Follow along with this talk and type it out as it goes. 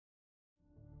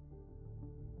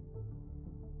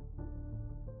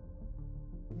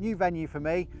new venue for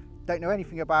me, don't know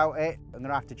anything about it. I'm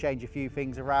gonna have to change a few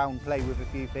things around, play with a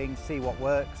few things, see what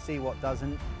works, see what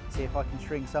doesn't, see if I can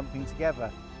string something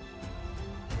together.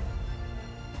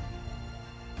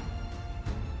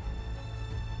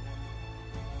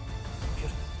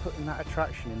 Just putting that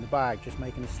attraction in the bag, just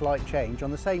making a slight change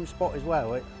on the same spot as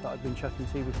well that I've been chucking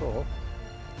to before.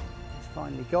 It's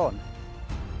finally gone.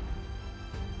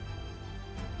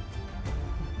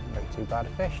 Not too bad a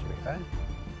fish, to be fair.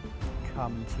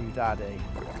 Come to daddy.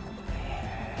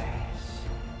 Yes.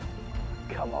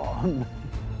 Come on.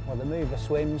 Well, the move of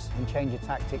swims and change of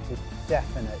tactics has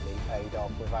definitely paid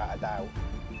off, without a doubt.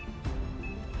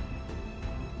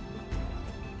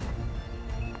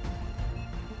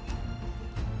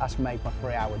 That's made my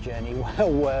 3-hour journey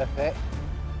well worth it.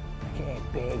 Look at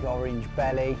it, big orange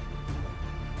belly.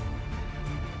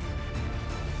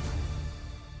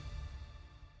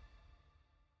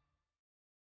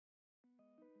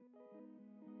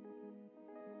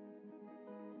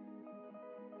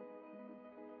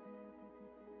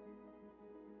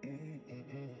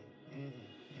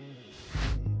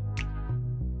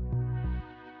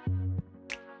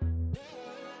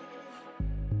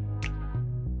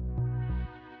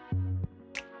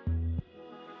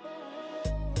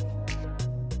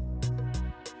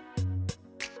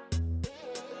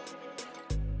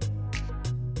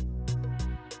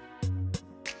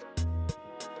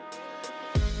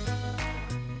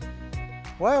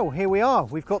 Well, here we are,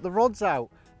 we've got the rods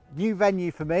out. New venue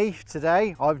for me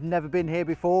today. I've never been here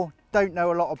before, don't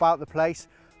know a lot about the place,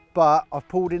 but I've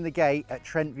pulled in the gate at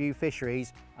Trent View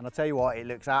Fisheries, and I'll tell you what, it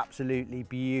looks absolutely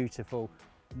beautiful.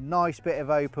 Nice bit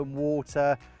of open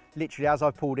water. Literally, as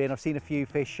I've pulled in, I've seen a few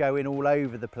fish showing all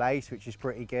over the place, which is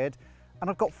pretty good. And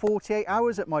I've got 48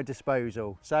 hours at my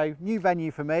disposal. So, new venue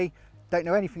for me, don't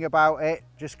know anything about it,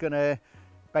 just gonna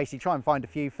basically try and find a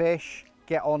few fish,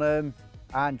 get on them,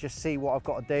 and just see what I've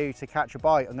got to do to catch a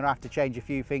bite. I'm gonna have to change a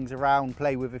few things around,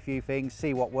 play with a few things,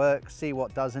 see what works, see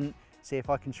what doesn't, see if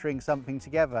I can string something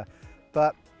together.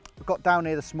 But I got down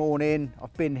here this morning,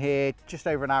 I've been here just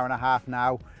over an hour and a half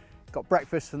now. Got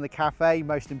breakfast from the cafe,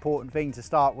 most important thing to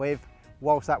start with.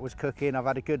 Whilst that was cooking, I've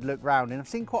had a good look round and I've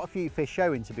seen quite a few fish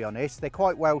showing, to be honest. They're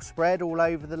quite well spread all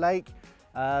over the lake.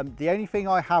 The only thing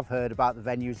I have heard about the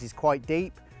venue is it's quite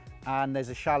deep and there's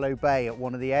a shallow bay at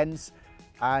one of the ends.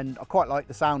 And I quite like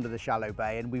the sound of the shallow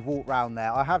bay, and we've walked round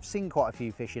there. I have seen quite a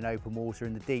few fish in open water,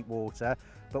 in the deep water,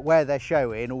 but where they're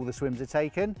showing, all the swims are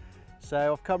taken.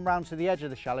 So I've come round to the edge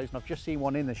of the shallows and I've just seen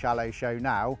one in the shallow show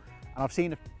now, and I've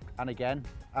seen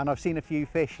a few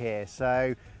fish here.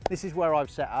 So this is where I've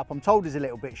set up. I'm told it's a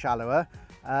little bit shallower.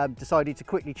 Decided to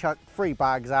quickly chuck 3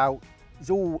 bags out.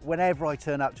 It's all, whenever I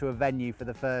turn up to a venue for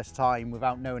the first time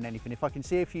without knowing anything, if I can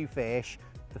see a few fish,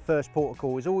 the first port of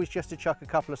call is always just to chuck a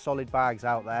couple of solid bags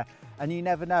out there, and you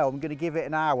never know. I'm going to give it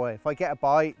an hour. If I get a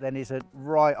bite, then it's a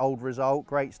right old result,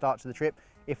 great start to the trip.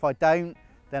 If I don't,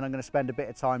 then I'm going to spend a bit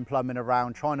of time plumbing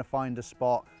around, trying to find a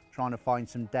spot, trying to find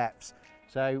some depths.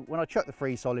 So when I chuck the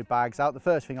 3 solid bags out, the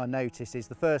first thing I noticed is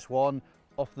the first one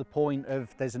off the point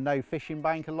of, there's a no fishing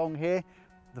bank along here.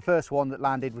 The first one that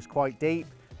landed was quite deep.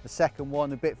 The second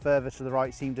one a bit further to the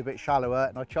right seemed a bit shallower,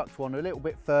 and I chucked one a little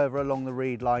bit further along the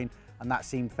reed line, and that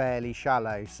seemed fairly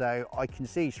shallow. So I can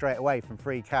see straight away from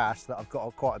 3 casts that I've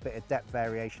got quite a bit of depth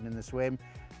variation in the swim.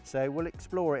 So we'll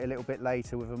explore it a little bit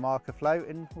later with a marker float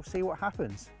and we'll see what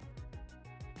happens.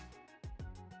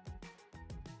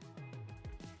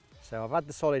 So I've had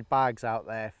the solid bags out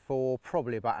there for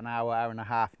probably about an hour, hour and a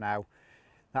half now.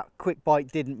 That quick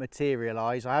bite didn't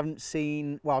materialise. I haven't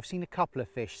seen, well, I've seen a couple of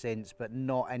fish since, but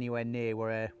not anywhere near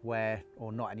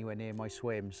or not anywhere near my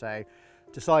swim. So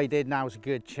decided now's a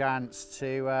good chance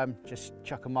to just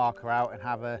chuck a marker out and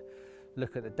have a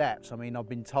look at the depths. I mean, I've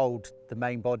been told the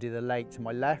main body of the lake to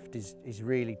my left is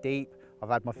really deep. I've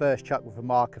had my first chuck with a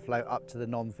marker float up to the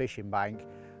non-fishing bank,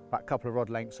 about a couple of rod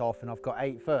lengths off, and I've got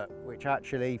 8 foot, which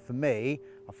actually for me,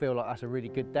 I feel like that's a really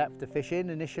good depth to fish in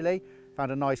initially.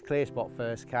 Found a nice clear spot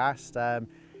first cast.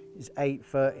 It's 8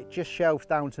 foot, it just shelves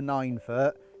down to 9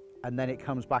 foot, and then it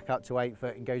comes back up to 8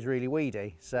 foot and goes really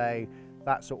weedy. So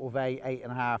that sort of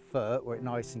 8.5 foot where it's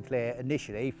nice and clear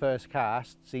initially, first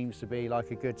cast, seems to be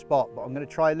like a good spot. But I'm going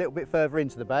to try a little bit further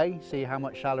into the bay, see how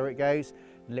much shallower it goes,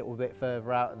 a little bit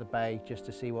further out of the bay just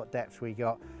to see what depths we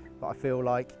got. But I feel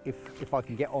like if I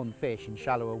can get on fish in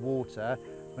shallower water,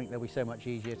 I think they'll be so much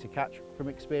easier to catch from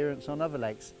experience on other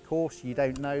lakes. Of course, you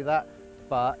don't know that,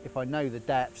 but if I know the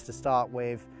depths to start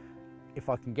with, if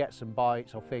I can get some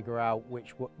bites, I'll figure out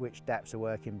which depths are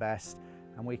working best,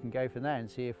 and we can go from there and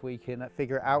see if we can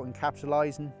figure it out and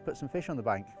capitalise and put some fish on the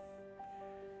bank.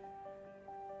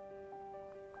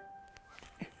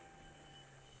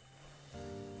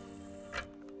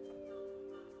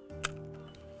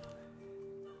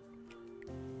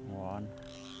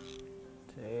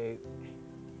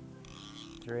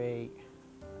 3,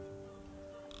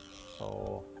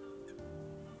 4,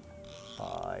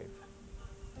 5,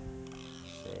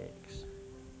 6,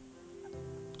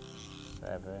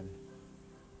 7,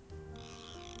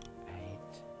 8,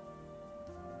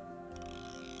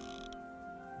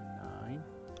 9,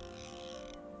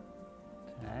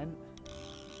 10,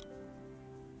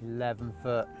 11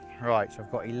 foot. Right, so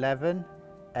I've got 11,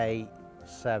 8,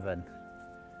 7.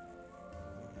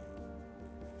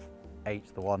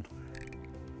 8's the one.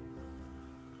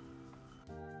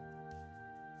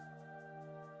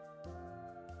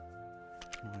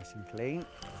 Nice and clean.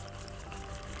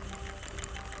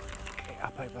 Get it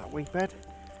up over that weed bed.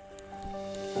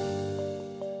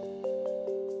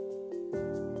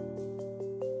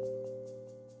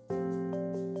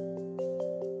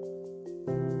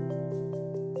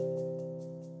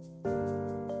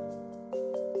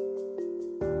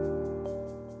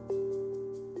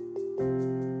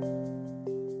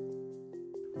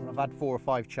 I've had 4 or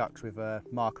 5 chucks with a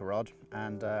marker rod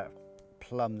and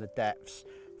plumb the depths.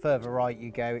 Further right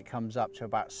you go, it comes up to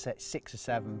about 6 or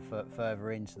 7 foot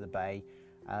further into the bay.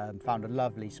 Found a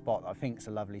lovely spot, I think it's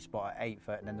a lovely spot at 8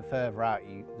 foot, and then the further out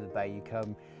the bay you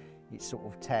come, it's sort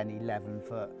of 10, 11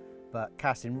 foot. But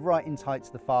casting right in tight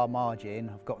to the far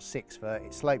margin, I've got 6 foot,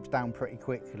 it slopes down pretty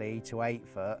quickly to 8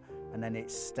 foot, and then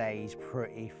it stays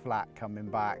pretty flat coming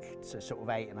back to sort of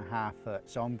 8.5 foot.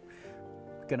 So I'm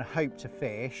going to hope to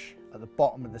fish at the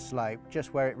bottom of the slope,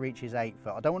 just where it reaches 8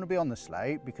 foot. I don't want to be on the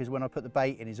slope because when I put the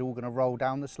bait in, it's all going to roll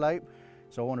down the slope.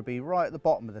 So I want to be right at the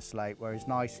bottom of the slope where it's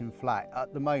nice and flat.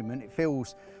 At the moment, it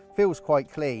feels quite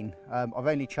clean. I've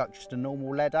only chucked just a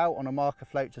normal lead out on a marker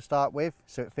float to start with,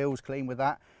 so it feels clean with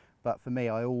that. But for me,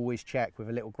 I always check with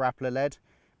a little grappler lead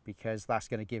because that's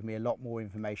going to give me a lot more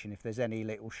information. If there's any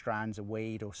little strands of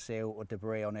weed or silt or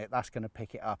debris on it, that's going to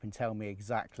pick it up and tell me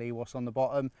exactly what's on the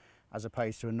bottom, as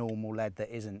opposed to a normal lead that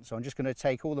isn't. So I'm just going to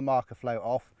take all the marker float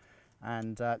off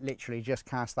and literally just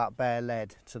cast that bare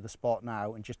lead to the spot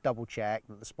now and just double check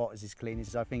that the spot is as clean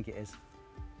as I think it is.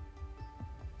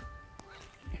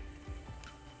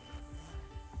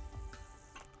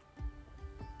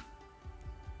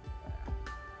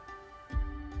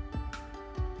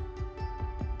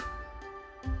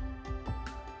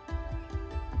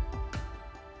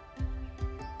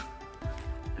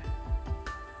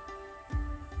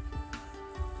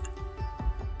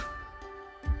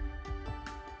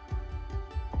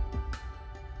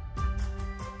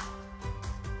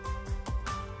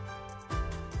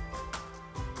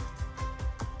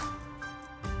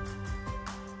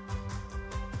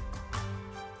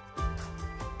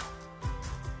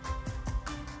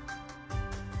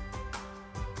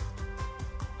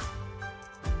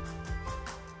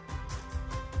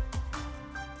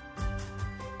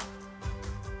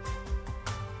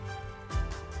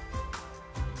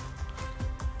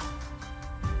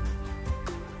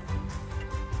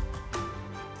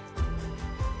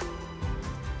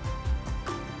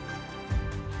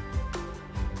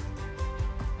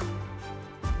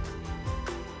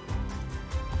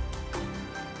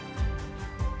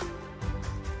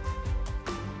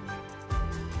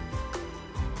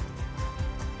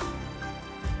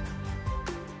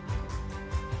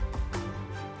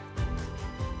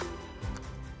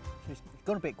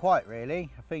 Gone a bit quiet really.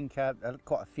 I think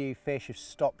quite a few fish have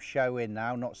stopped showing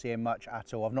now, not seeing much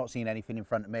at all. I've not seen anything in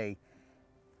front of me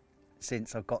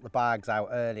since I've got the bags out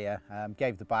earlier.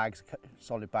 Gave the bags,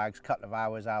 solid bags, a couple of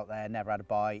hours out there, never had a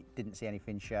bite, didn't see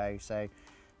anything show, so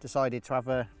decided to have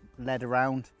a lead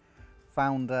around.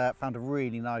 Found a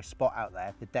really nice spot out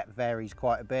there. The depth varies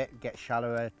quite a bit, gets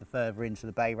shallower the further into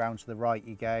the bay, round to the right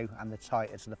you go, and the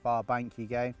tighter to the far bank you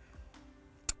go.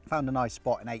 Found a nice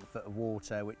spot in 8 foot of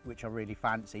water, which I really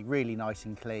fancy, really nice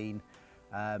and clean,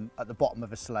 at the bottom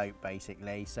of a slope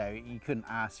basically, so you couldn't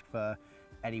ask for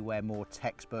anywhere more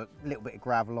textbook. A little bit of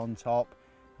gravel on top,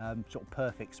 sort of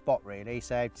perfect spot really.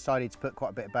 So I decided to put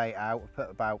quite a bit of bait out. I've put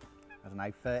about, I don't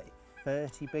know,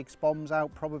 30 big spoms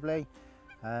out probably.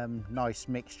 Nice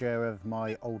mixture of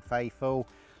my Old Faithful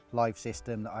live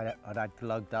system that I'd had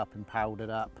glugged up and powdered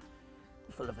up,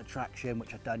 full of attraction,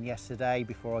 which I'd done yesterday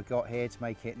before I got here to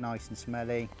make it nice and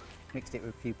smelly. Mixed it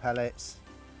with a few pellets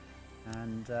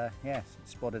and yeah,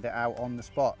 spotted it out on the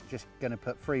spot. Just going to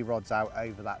put 3 rods out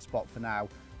over that spot for now.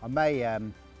 I may,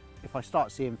 if I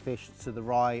start seeing fish to the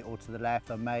right or to the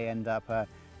left, I may end up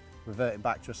reverting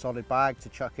back to a solid bag to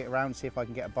chuck it around, see if I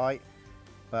can get a bite.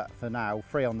 But for now,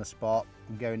 3 on the spot.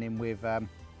 I'm going in with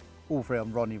all 3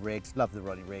 on Ronnie rigs. Love the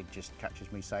Ronnie rig, just catches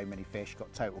me so many fish,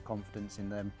 got total confidence in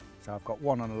them. So I've got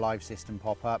 1 on a live system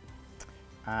pop up,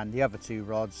 And the other 2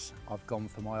 rods, I've gone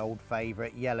for my old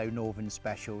favourite yellow Northern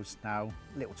Specials. Now,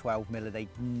 little 12mm, they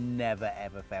never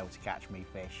ever fail to catch me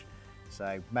fish.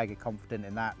 So mega confident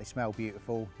in that. They smell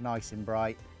beautiful, nice and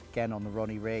bright. Again on the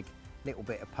Ronnie rig, little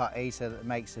bit of putty so that it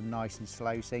makes them nice and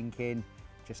slow sinking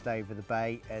just over the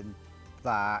bait, and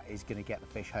that is going to get the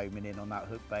fish homing in on that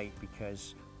hook bait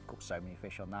because I've got so many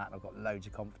fish on that and I've got loads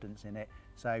of confidence in it.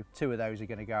 So 2 of those are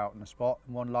going to go out on the spot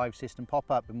and 1 live system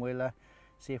pop up, and we'll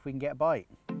see if we can get a bite.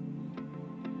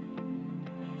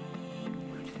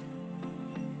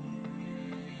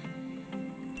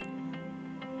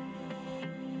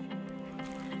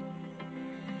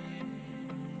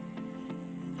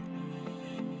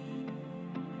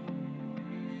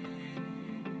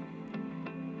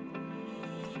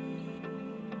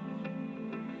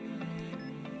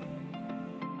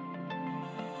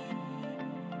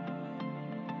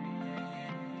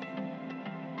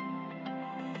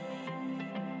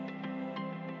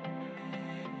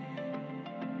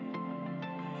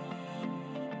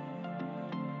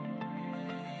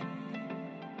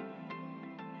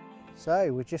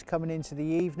 So we're just coming into the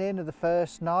evening of the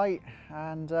first night,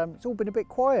 and it's all been a bit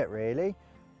quiet really.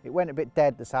 It went a bit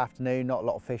dead this afternoon, not a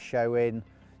lot of fish showing,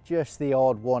 just the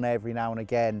odd one every now and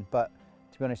again, but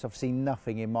to be honest I've seen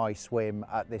nothing in my swim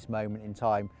at this moment in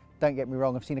time. Don't get me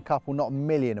wrong, I've seen a couple not a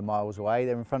million of miles away.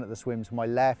 They're in front of the swim to my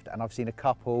left, and I've seen a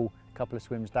couple of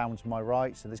swims down to my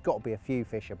right, so there's got to be a few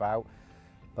fish about.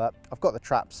 But I've got the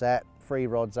trap set, 3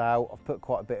 rods out, I've put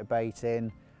quite a bit of bait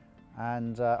in,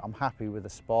 and I'm happy with the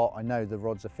spot. I know the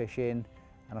rods are fishing,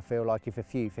 and I feel like if a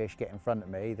few fish get in front of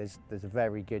me, there's a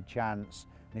very good chance.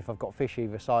 And if I've got fish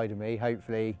either side of me,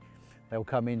 hopefully they'll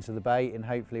come into the bait and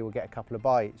hopefully we'll get a couple of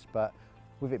bites. But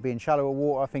with it being shallower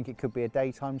water, I think it could be a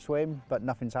daytime swim, but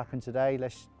nothing's happened today.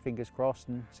 Let's fingers crossed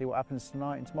and see what happens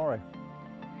tonight and tomorrow.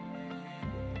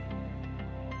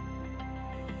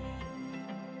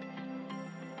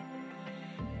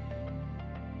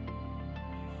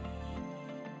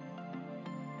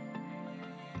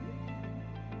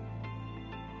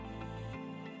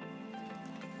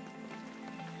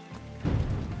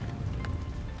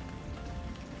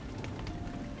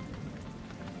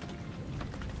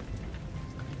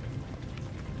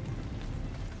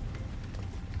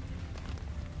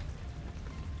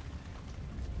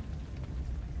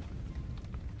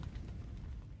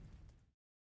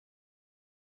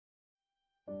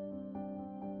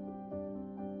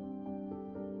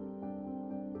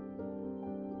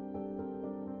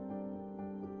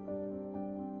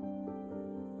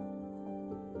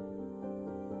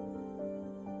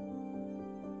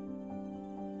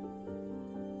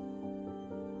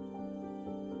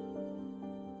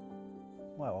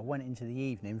 Well, I went into the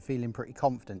evening feeling pretty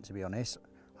confident, to be honest.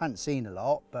 I hadn't seen a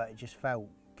lot, but it just felt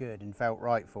good and felt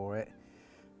right for it.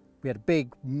 We had a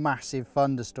big, massive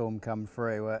thunderstorm come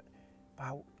through at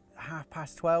about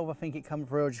 12:30, I think it come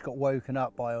through. I just got woken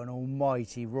up by an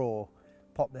almighty roar.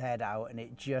 Popped the head out, and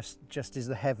it just as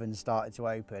the heavens started to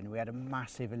open, we had a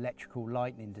massive electrical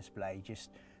lightning display,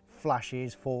 just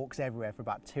flashes, forks everywhere for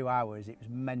about 2 hours. It was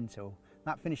mental.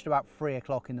 That finished about 3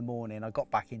 o'clock in the morning. I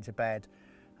got back into bed.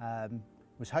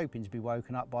 Was hoping to be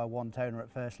woken up by a 1-toner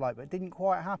at first light, but it didn't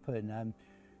quite happen.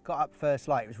 Got up first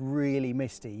light, it was really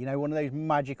misty. You know, one of those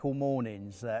magical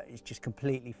mornings that it's just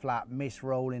completely flat, mist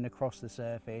rolling across the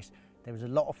surface. There was a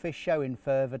lot of fish showing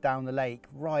further down the lake,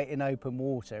 right in open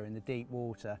water, in the deep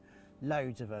water.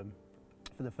 Loads of them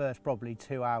for the first probably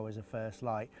 2 hours of first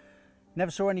light. Never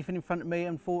saw anything in front of me,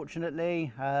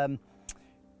 unfortunately.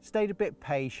 Stayed a bit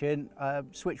patient,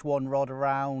 switched 1 rod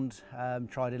around,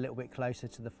 tried a little bit closer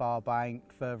to the far bank,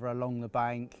 further along the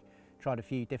bank, tried a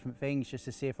few different things just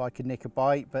to see if I could nick a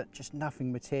bite, but just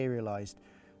nothing materialised.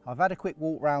 I've had a quick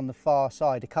walk round the far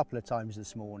side a couple of times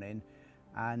this morning,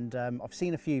 and I've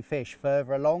seen a few fish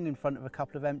further along in front of a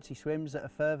couple of empty swims that are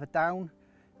further down,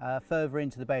 further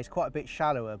into the bay. It's quite a bit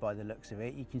shallower by the looks of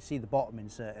it. You can see the bottom in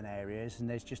certain areas, and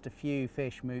there's just a few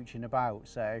fish mooching about.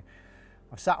 So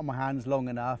I've sat on my hands long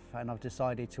enough, and I've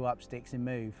decided to up sticks and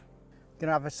move.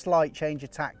 Gonna have a slight change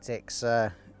of tactics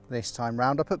this time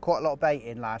round. I put quite a lot of bait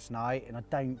in last night, and I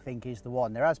don't think is the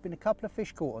one. There has been a couple of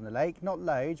fish caught on the lake, not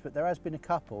loads, but there has been a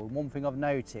couple. And one thing I've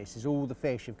noticed is all the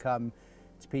fish have come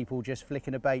to people just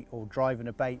flicking a bait or driving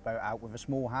a bait boat out with a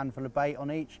small handful of bait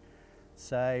on each.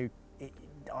 So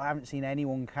I haven't seen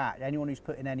anyone who's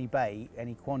put in any bait,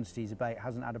 any quantities of bait,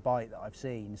 hasn't had a bite that I've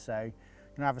seen. So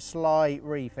gonna have a slight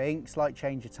rethink, slight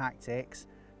change of tactics.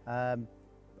 I'm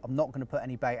not gonna put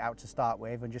any bait out to start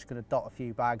with. I'm just gonna dot a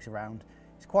few bags around.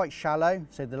 It's quite shallow,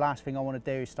 so the last thing I want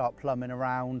to do is start plumbing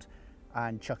around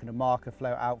and chucking a marker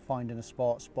float out, finding a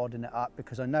spot, spodding it up,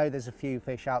 because I know there's a few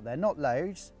fish out there, not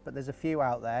loads, but there's a few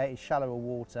out there. It's shallower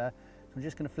water, so I'm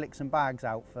just going to flick some bags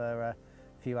out for a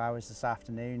few hours this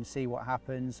afternoon, see what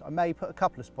happens. I may put a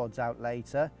couple of spods out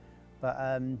later, but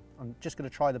I'm just going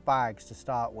to try the bags to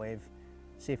start with,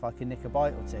 see if I can nick a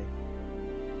bite or two.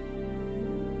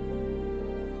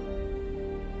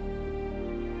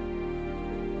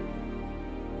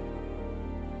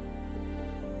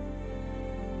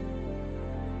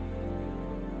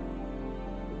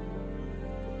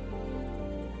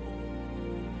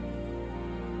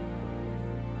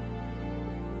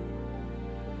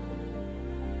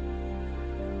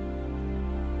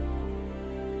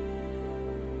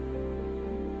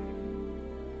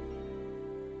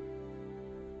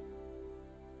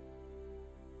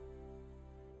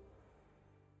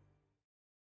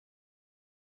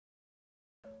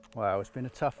 Well, it's been a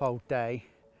tough old day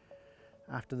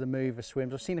after the move of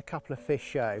swims. I've seen a couple of fish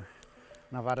show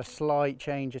and I've had a slight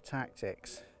change of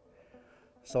tactics.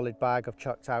 Solid bag I've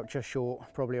chucked out just short,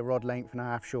 probably a rod length and a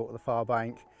half short of the far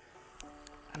bank,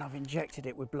 and I've injected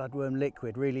it with bloodworm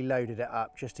liquid, really loaded it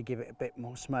up just to give it a bit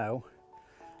more smell.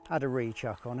 Had a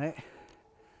rechuck on it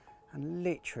and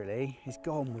literally it's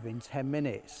gone within 10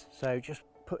 minutes. So just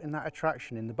putting that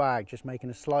attraction in the bag, just making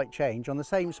a slight change on the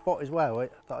same spot as well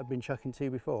that I'd been chucking to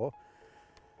before,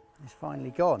 it's finally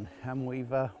gone, and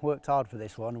we've worked hard for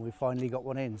this one and we've finally got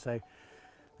one in, so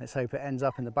let's hope it ends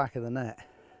up in the back of the net.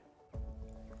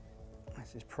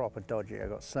 This is proper dodgy.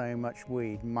 I've got so much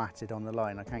weed matted on the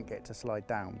line I can't get it to slide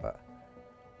down, but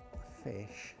the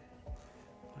fish,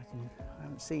 I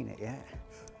haven't seen it yet.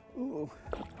 Ooh,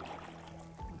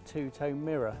 two-tone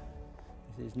mirror.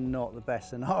 This is not the best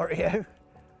scenario.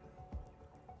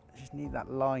 I just need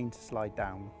that line to slide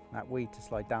down, that weed to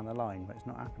slide down the line, but it's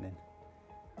not happening.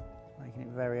 Making it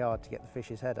very hard to get the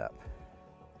fish's head up.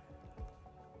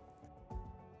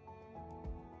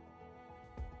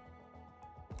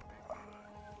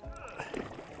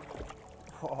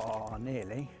 Oh,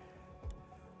 nearly.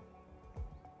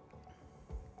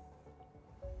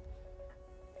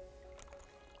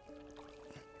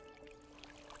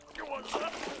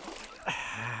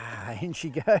 In she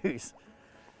goes.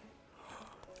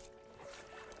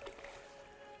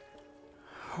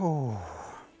 Oh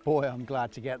boy, I'm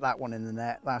glad to get that one in the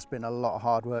net. That's been a lot of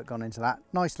hard work gone into that.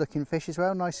 Nice looking fish as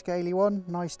well, nice scaly one,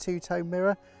 nice two-tone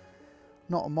mirror.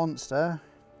 Not a monster,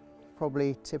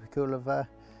 probably typical of the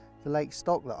lake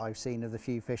stock that I've seen, of the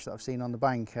few fish that I've seen on the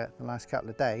bank the last couple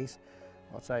of days.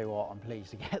 I'll tell you what, I'm pleased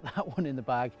to get that one in the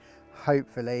bag.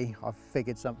 Hopefully I've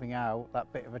figured something out,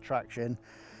 that bit of attraction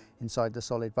inside the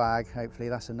solid bag. Hopefully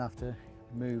that's enough to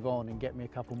move on and get me a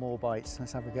couple more bites.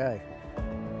 Let's have a go.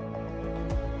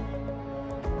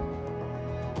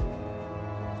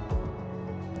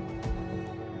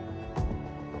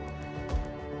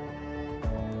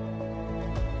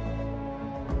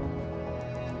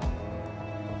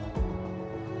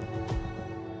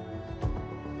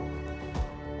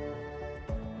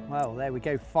 Well, there we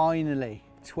go, finally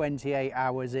 28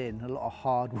 hours in. A lot of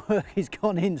hard work has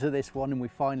gone into this one and we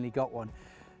finally got one,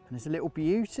 and it's a little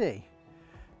beauty.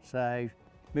 So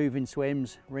moving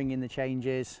swims, ringing the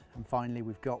changes, and finally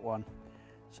we've got one.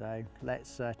 So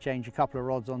let's change a couple of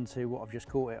rods onto what I've just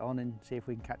caught it on and see if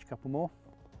we can catch a couple more.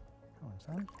 Come on,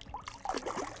 son.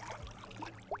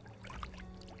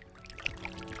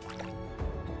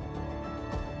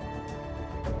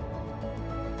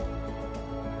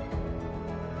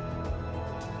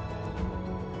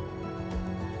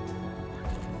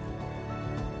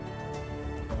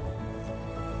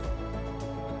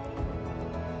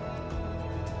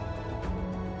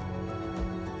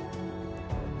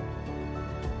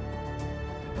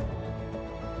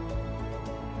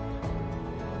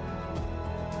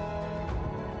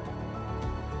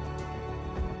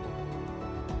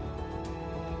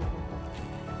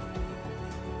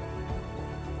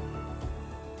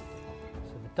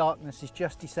 Darkness is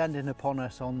just descending upon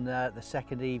us on the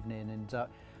second evening, and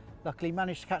luckily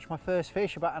managed to catch my first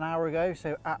fish about an hour ago,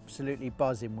 so absolutely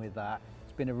buzzing with that.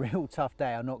 It's been a real tough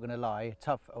day, I'm not going to lie,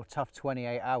 tough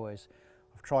 28 hours.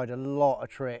 I've tried a lot of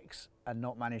tricks and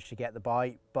not managed to get the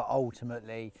bite, but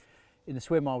ultimately in the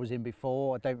swim I was in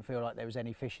before, I don't feel like there was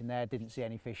any fish in there, didn't see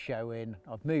any fish showing.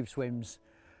 I've moved swims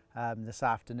this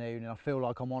afternoon and I feel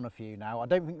like I'm on a few now. I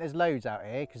don't think there's loads out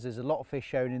here because there's a lot of fish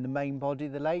showing in the main body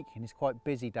of the lake and it's quite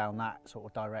busy down that sort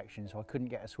of direction, so I couldn't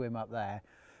get a swim up there.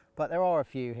 But there are a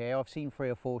few here. I've seen 3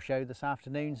 or 4 show this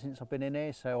afternoon since I've been in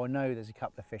here, so I know there's a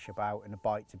couple of fish about and a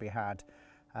bite to be had.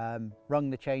 Rung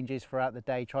the changes throughout the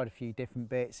day, tried a few different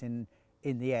bits, and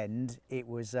in the end it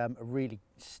was a really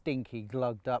stinky,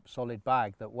 glugged up solid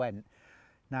bag that went.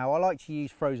 Now I like to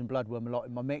use frozen bloodworm a lot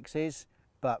in my mixes,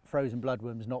 but frozen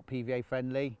bloodworm is not PVA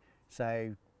friendly,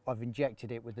 so I've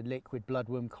injected it with the liquid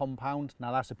bloodworm compound.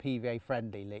 Now that's a PVA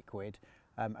friendly liquid.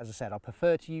 As I said, I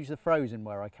prefer to use the frozen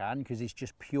where I can because it's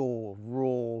just pure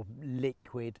raw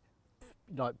liquid,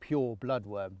 like pure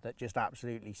bloodworm that just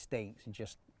absolutely stinks and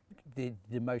just the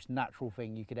most natural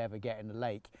thing you could ever get in a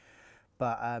lake.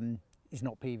 But it's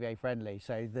not PVA friendly,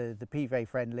 so the PVA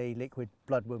friendly liquid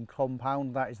bloodworm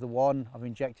compound, that is the one. I've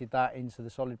injected that into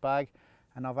the solid bag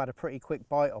and I've had a pretty quick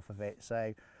bite off of it.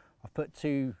 So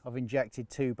I've injected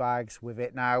 2 bags with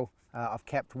it now. I've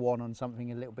kept one on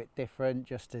something a little bit different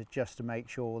just to make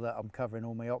sure that I'm covering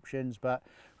all my options. But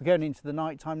we're going into the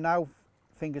night time now.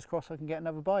 Fingers crossed I can get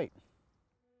another bite.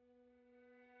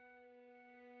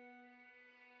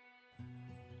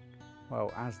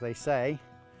 Well, as they say,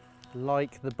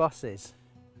 like the buses.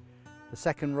 The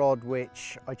second rod,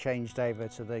 which I changed over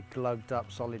to the glugged up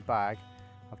solid bag,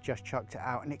 I've just chucked it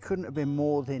out and it couldn't have been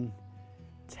more than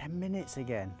 10 minutes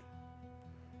again.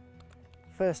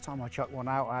 First time I chucked one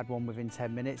out, I had one within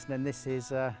 10 minutes, and then this is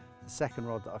the second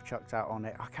rod that I've chucked out on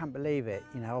it. I can't believe it.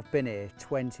 You know, I've been here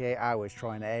 28 hours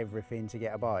trying everything to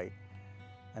get a bite,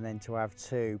 and then to have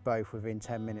 2 both within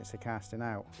 10 minutes of casting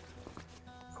out.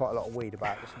 Quite a lot of weed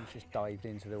about. This one's just dived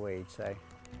into the weed, so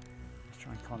let's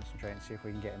try and concentrate and see if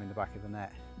we can get him in the back of the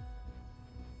net.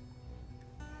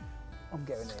 I'm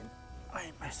going in. I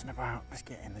ain't messing about. Let's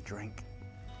get in the drink.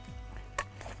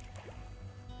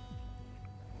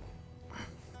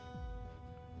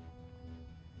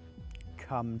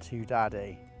 Come to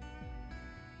daddy.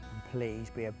 And please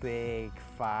be a big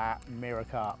fat mirror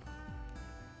carp.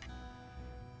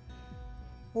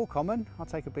 Or common. I'll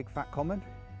take a big fat common.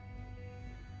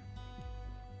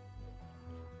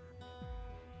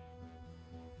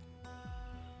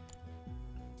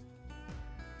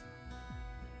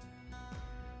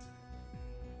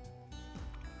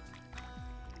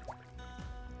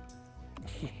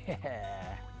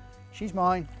 Yeah, she's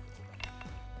mine.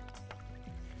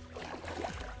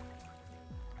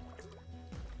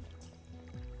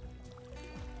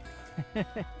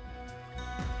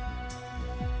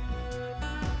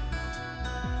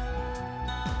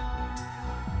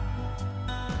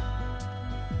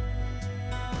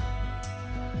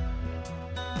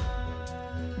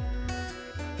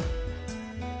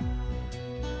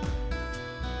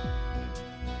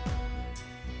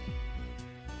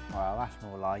 Well, that's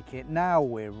more like it. Now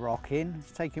we're rocking.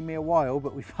 It's taken me a while,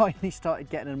 but we finally started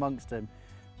getting amongst them.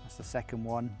 That's the second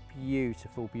one.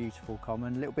 Beautiful, beautiful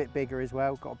common. A little bit bigger as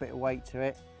well, got a bit of weight to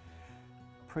it.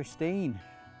 Pristine.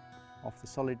 Off the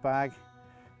solid bag.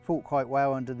 Fought quite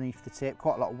well underneath the tip.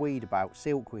 Quite a lot of weed about,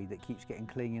 silkweed that keeps getting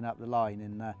clinging up the line,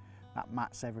 and that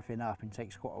mats everything up and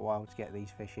takes quite a while to get these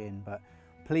fish in. But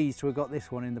pleased to have got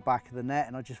this one in the back of the net,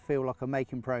 and I just feel like I'm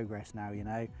making progress now, you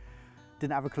know.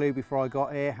 Didn't have a clue before I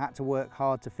got here, had to work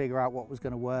hard to figure out what was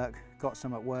going to work, got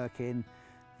some at work in.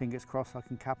 Fingers crossed I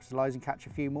can capitalise and catch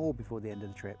a few more before the end of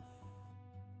the trip.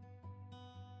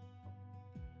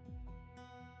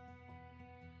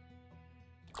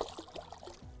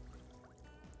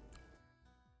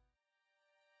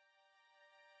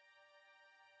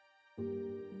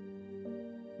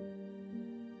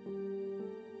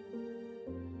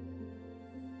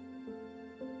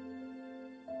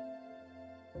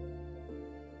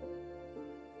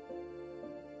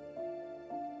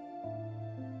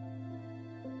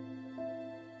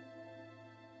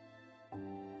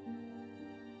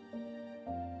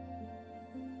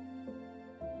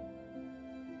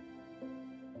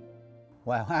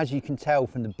 Well, as you can tell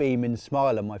from the beaming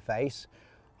smile on my face,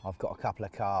 I've got a couple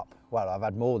of carp. Well, I've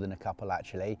had more than a couple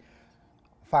actually.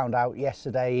 Found out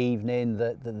yesterday evening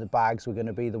that the bags were going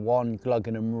to be the one,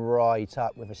 glugging them right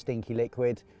up with a stinky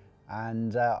liquid.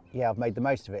 And yeah, I've made the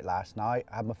most of it last night.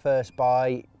 I had my first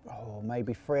bite,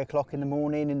 maybe 3 o'clock in the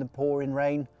morning in the pouring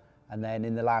rain. And then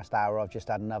in the last hour, I've just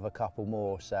had another couple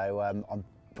more. So I'm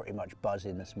pretty much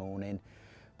buzzing this morning.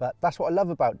 But that's what I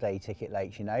love about day ticket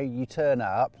lakes, you know, you turn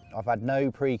up, I've had no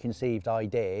preconceived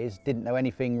ideas, didn't know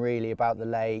anything really about the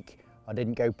lake, I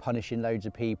didn't go punishing loads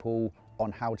of people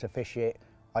on how to fish it.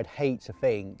 I'd hate to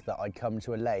think that I'd come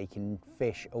to a lake and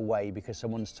fish away because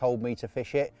someone's told me to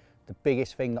fish it. The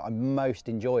biggest thing that I most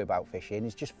enjoy about fishing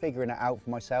is just figuring it out for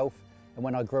myself. And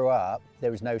when I grew up, there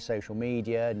was no social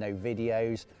media, no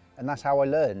videos. And that's how I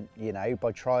learned, you know,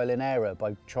 by trial and error,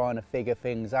 by trying to figure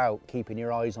things out, keeping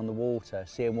your eyes on the water,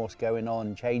 seeing what's going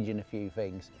on, changing a few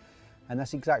things. And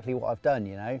that's exactly what I've done,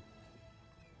 you know.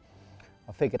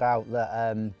 I figured out that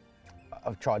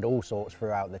I've tried all sorts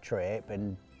throughout the trip,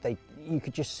 and you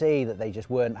could just see that they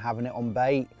just weren't having it on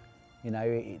bait. You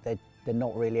know, they're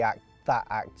not really that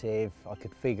active. I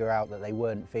could figure out that they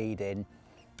weren't feeding,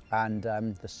 and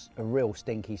a real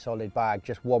stinky solid bag,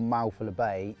 just one mouthful of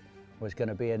bait was going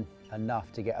to be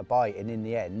enough to get a bite. And in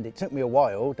the end, it took me a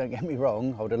while, don't get me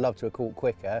wrong, I would have loved to have caught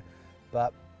quicker,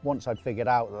 but once I'd figured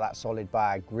out that that solid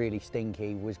bag, really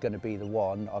stinky, was going to be the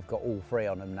one, I've got all 3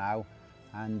 on them now,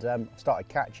 and started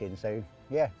catching. So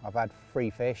yeah, I've had 3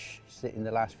 fish sitting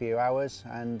the last few hours,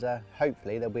 and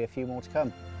hopefully there'll be a few more to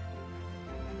come.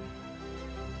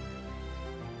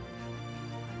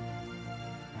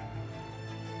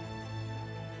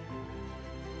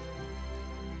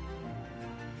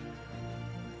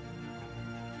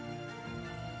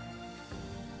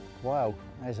 Wow,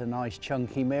 there's a nice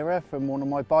chunky mirror from one of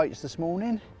my bites this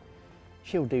morning.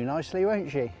 She'll do nicely, won't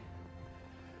she?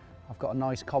 I've got a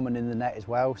nice common in the net as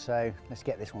well, so let's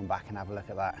get this one back and have a look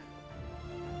at that.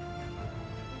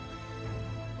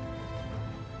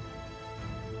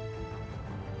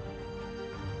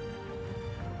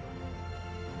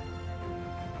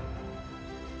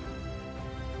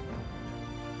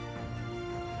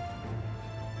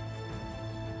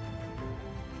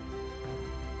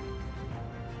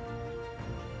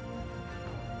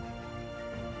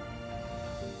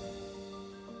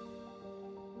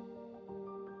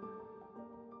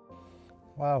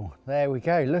 Well, there we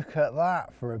go, look at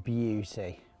that for a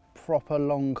beauty. Proper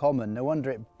long common, no wonder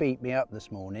it beat me up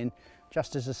this morning,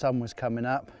 just as the sun was coming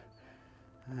up.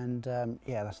 And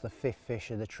yeah, that's the 5th fish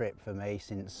of the trip for me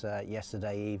since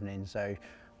yesterday evening, so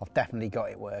I've definitely got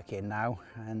it working now,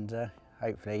 and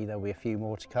hopefully there'll be a few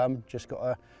more to come. Just got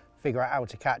to figure out how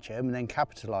to catch them and then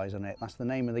capitalise on it. That's the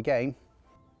name of the game.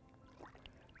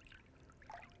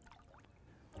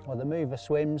 Well, the move of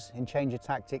swims in change of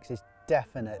tactics is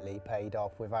definitely paid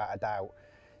off without a doubt.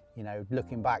 You know,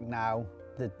 looking back now,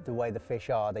 the way the fish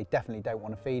are, they definitely don't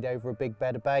want to feed over a big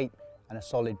bed of bait, and a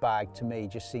solid bag to me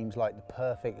just seems like the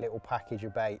perfect little package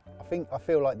of bait. I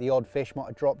feel like the odd fish might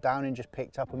have dropped down and just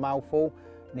picked up a mouthful,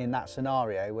 and in that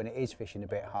scenario, when it is fishing a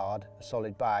bit hard, a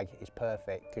solid bag is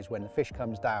perfect, because when the fish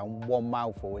comes down, one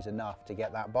mouthful is enough to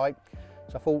get that bite.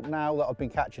 So I thought now that I've been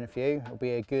catching a few, it'll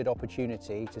be a good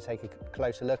opportunity to take a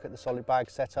closer look at the solid bag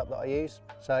setup that I use.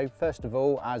 So first of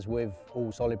all, as with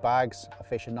all solid bags, I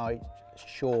fish a nice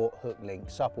short hook link,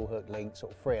 supple hook link,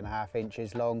 sort of 3.5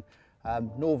 inches long.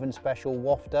 Northern Special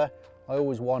wafter. I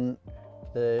always want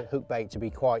the hook bait to be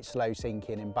quite slow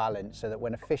sinking in balance, so that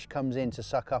when a fish comes in to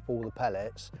suck up all the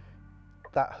pellets,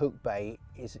 that hook bait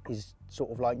is sort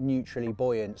of like neutrally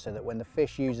buoyant, so that when the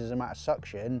fish uses them out of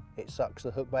suction, it sucks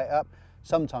the hook bait up.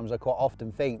 Sometimes I quite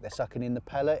often think they're sucking in the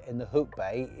pellet and the hook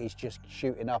bait is just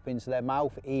shooting up into their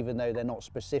mouth, even though they're not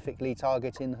specifically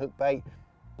targeting the hook bait.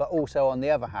 But also on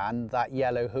the other hand, that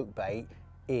yellow hook bait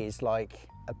is like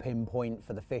a pinpoint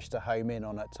for the fish to home in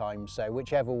on at times. So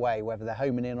whichever way, whether they're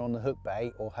homing in on the hook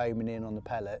bait or homing in on the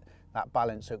pellet, that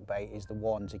balanced hook bait is the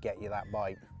one to get you that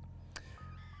bite.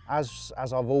 As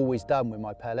I've always done with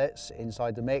my pellets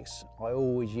inside the mix, I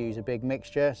always use a big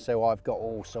mixture, so I've got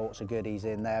all sorts of goodies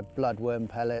in there. Bloodworm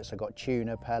pellets, I've got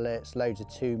tuna pellets, loads of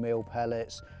 2mm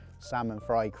pellets, salmon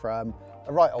fry crumb,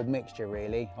 a right old mixture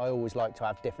really. I always like to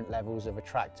have different levels of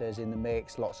attractors in the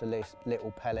mix, lots of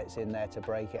little pellets in there to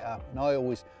break it up. And I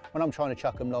always, when I'm trying to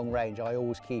chuck them long range, I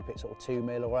always keep it sort of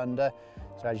 2mm or under.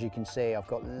 So as you can see, I've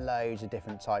got loads of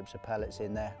different types of pellets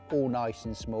in there, all nice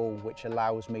and small, which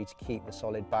allows me to keep the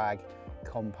solid bag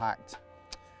compact.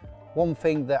 One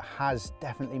thing that has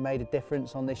definitely made a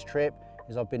difference on this trip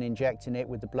is I've been injecting it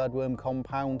with the bloodworm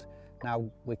compound. Now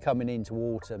we're coming into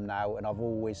autumn now, and I've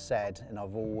always said, and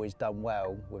I've always done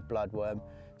well with bloodworm.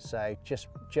 So just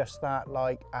that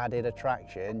like added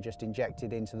attraction, just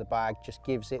injected into the bag, just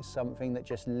gives it something that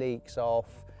just leaks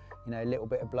off, you know, a little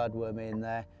bit of bloodworm in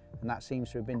there, and that seems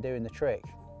to have been doing the trick.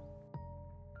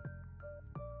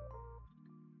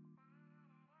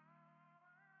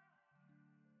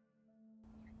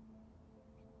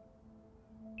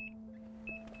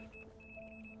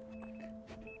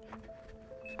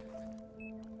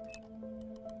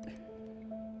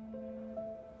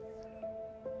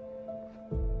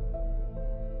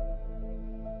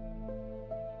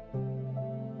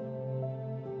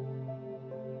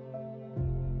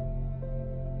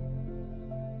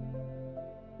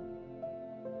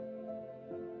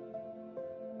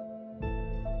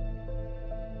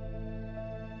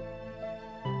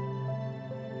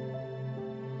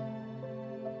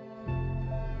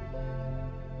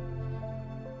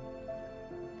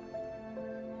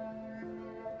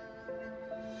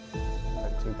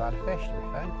 Too bad a fish, to be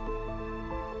fair.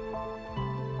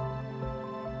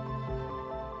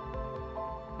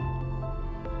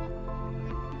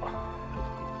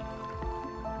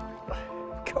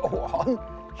 Go on,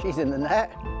 she's in the net.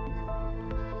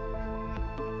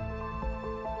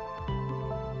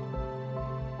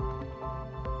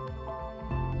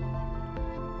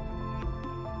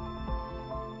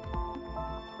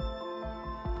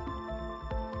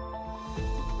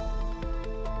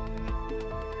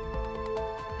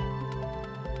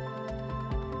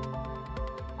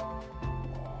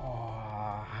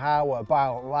 How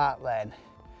about that then?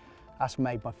 That's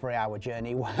made my 3-hour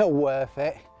journey well worth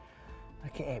it.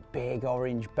 Look at it, big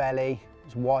orange belly,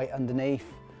 it's white underneath.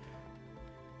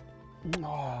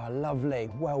 Oh, lovely.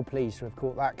 Well pleased to have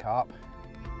caught that carp.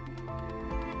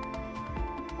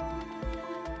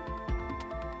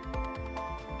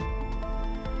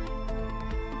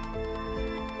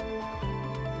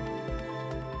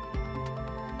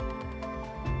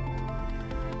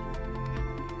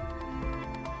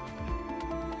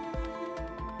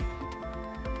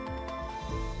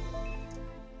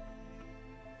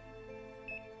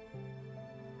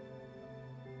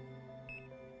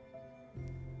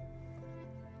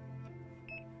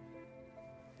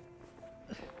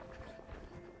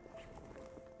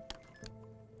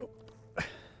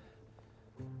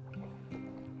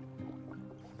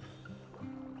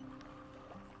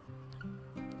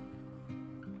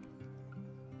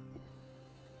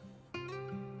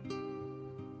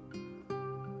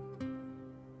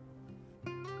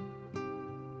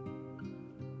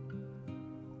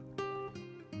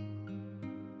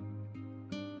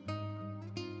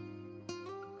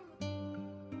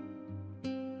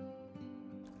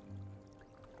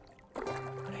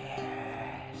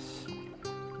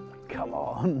 Come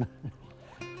on.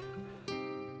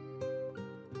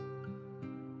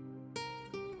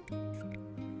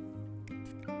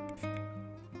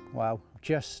 Well, I've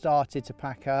just started to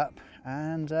pack up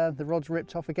and the rod's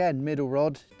ripped off again. Middle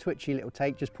rod, twitchy little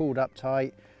take, just pulled up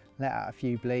tight, let out a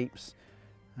few bleeps,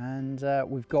 and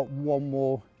we've got one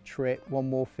more trip, one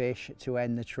more fish to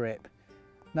end the trip.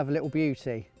 Another little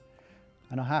beauty.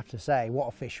 And I have to say, what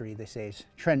a fishery this is.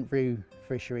 Trent View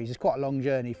Fisheries. It's quite a long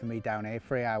journey for me down here,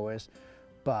 3 hours,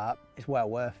 but it's well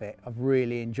worth it. I've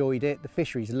really enjoyed it. The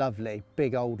fishery's lovely,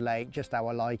 big old lake, just how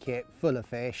I like it, full of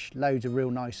fish, loads of real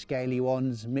nice scaly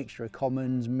ones, mixture of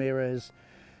commons, mirrors,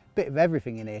 bit of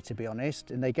everything in here to be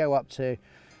honest, and they go up to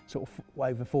sort of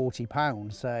over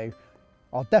 £40, so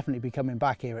I'll definitely be coming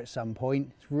back here at some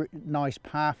point. It's nice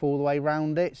path all the way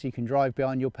around it, so you can drive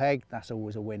behind your peg, that's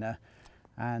always a winner.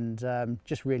 And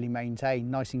just really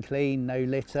maintained, nice and clean, no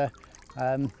litter,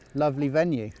 lovely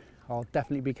venue. I'll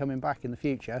definitely be coming back in the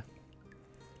future.